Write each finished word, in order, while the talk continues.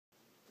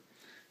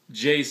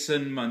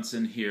Jason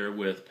Munson here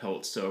with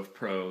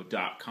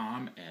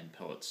PelletStovePro.com and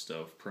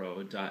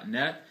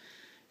PelletStovePro.net.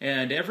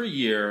 And every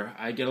year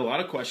I get a lot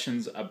of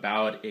questions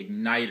about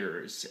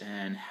igniters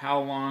and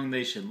how long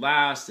they should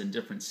last and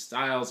different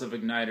styles of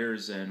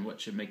igniters and what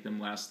should make them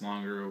last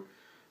longer,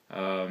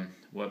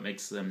 what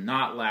makes them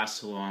not last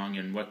so long,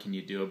 and what can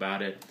you do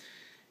about it.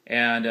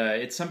 And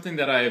it's something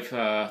that I've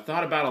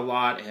thought about a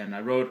lot, and I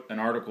wrote an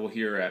article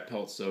here at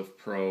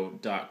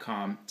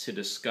PelletStovePro.com to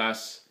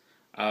discuss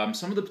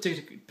some of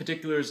the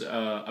particulars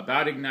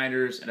about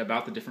igniters and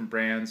about the different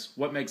brands,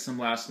 what makes them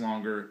last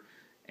longer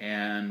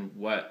and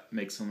what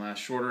makes them last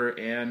shorter,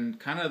 and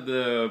kind of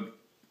the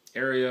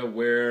area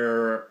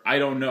where I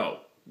don't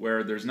know,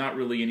 where there's not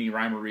really any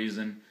rhyme or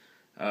reason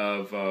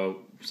of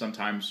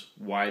sometimes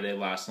why they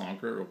last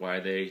longer or why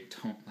they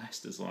don't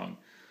last as long.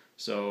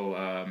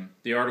 So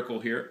the article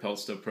here at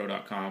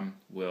PelletStovePro.com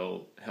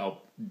will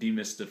help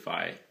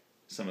demystify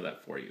some of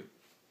that for you.